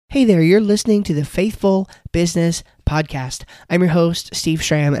Hey there, you're listening to the Faithful Business Podcast. I'm your host, Steve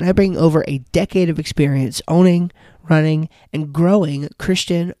Schramm, and I bring over a decade of experience owning, running, and growing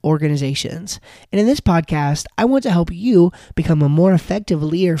Christian organizations. And in this podcast, I want to help you become a more effective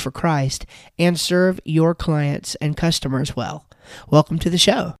leader for Christ and serve your clients and customers well. Welcome to the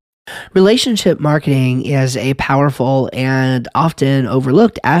show. Relationship marketing is a powerful and often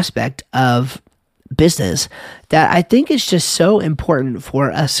overlooked aspect of business that I think is just so important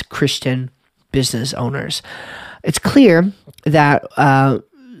for us Christian business owners. It's clear that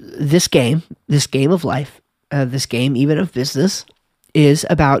this game of life, this game even of business, is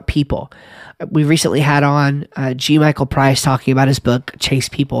about people. We recently had on G. Michael Price talking about his book, Chase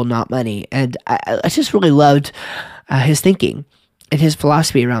People, Not Money. And I just really loved his thinking and his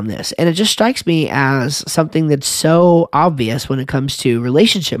philosophy around this. And it just strikes me as something that's so obvious when it comes to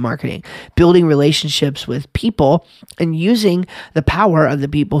relationship marketing, building relationships with people and using the power of the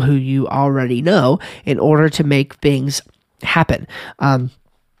people who you already know in order to make things happen. I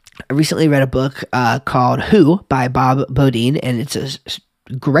recently read a book called Who by Bob Beaudine, and it's a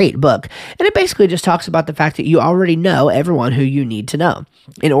great book. And it basically just talks about the fact that you already know everyone who you need to know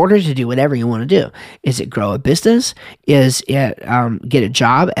in order to do whatever you want to do. Is it grow a business? Is it get a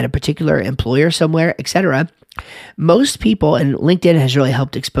job at a particular employer somewhere, etc.? Most people, and LinkedIn has really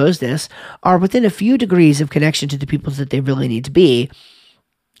helped expose this, are within a few degrees of connection to the people that they really need to be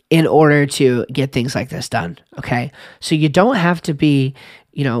in order to get things like this done. Okay. So you don't have to be,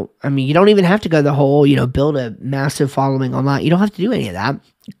 you don't even have to go the whole, build a massive following online. You don't have to do any of that.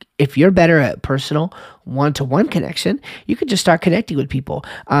 If you're better at personal one-to-one connection, you could just start connecting with people.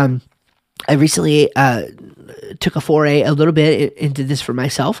 I recently took a foray a little bit into this for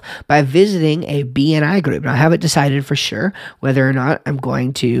myself by visiting a BNI group. Now, I haven't decided for sure whether or not I'm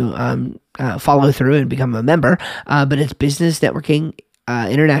going to follow through and become a member, but it's Business Networking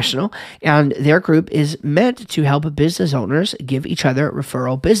International, and their group is meant to help business owners give each other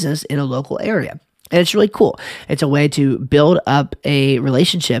referral business in a local area. And it's really cool. It's a way to build up a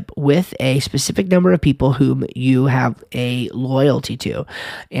relationship with a specific number of people whom you have a loyalty to,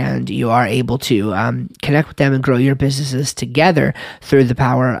 and you are able to connect with them and grow your businesses together through the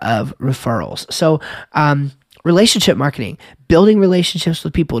power of referrals. So, relationship marketing, building relationships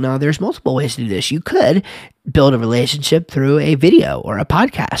with people. Now, there's multiple ways to do this. You could build a relationship through a video or a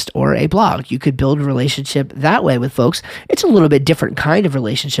podcast or a blog. You could build a relationship that way with folks. It's a little bit different kind of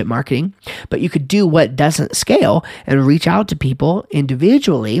relationship marketing, but you could do what doesn't scale and reach out to people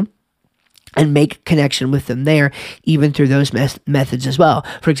individually and make connection with them there, even through those methods as well.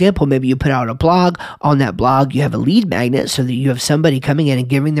 For example, maybe you put out a blog. On that blog, you have a lead magnet so that you have somebody coming in and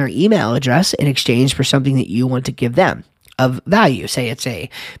giving their email address in exchange for something that you want to give them of value. Say it's a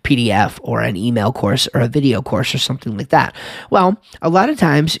PDF or an email course or a video course or something like that. Well, a lot of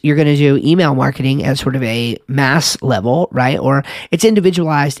times you're going to do email marketing at sort of a mass level, right? Or it's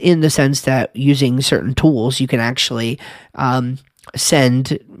individualized in the sense that using certain tools, you can actually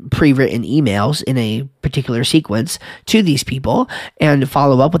send pre-written emails in a particular sequence to these people and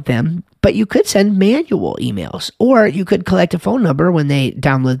follow up with them. But you could send manual emails, or you could collect a phone number when they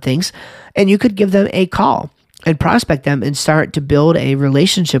download things, and you could give them a call and prospect them and start to build a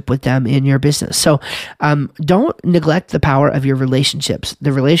relationship with them in your business. So don't neglect the power of your relationships,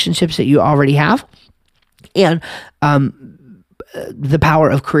 the relationships that you already have, and the power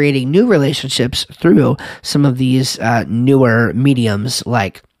of creating new relationships through some of these newer mediums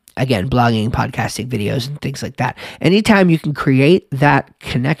like, again, blogging, podcasting, videos, and things like that. Anytime you can create that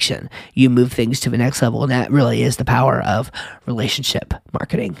connection, you move things to the next level, and that really is the power of relationship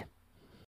marketing.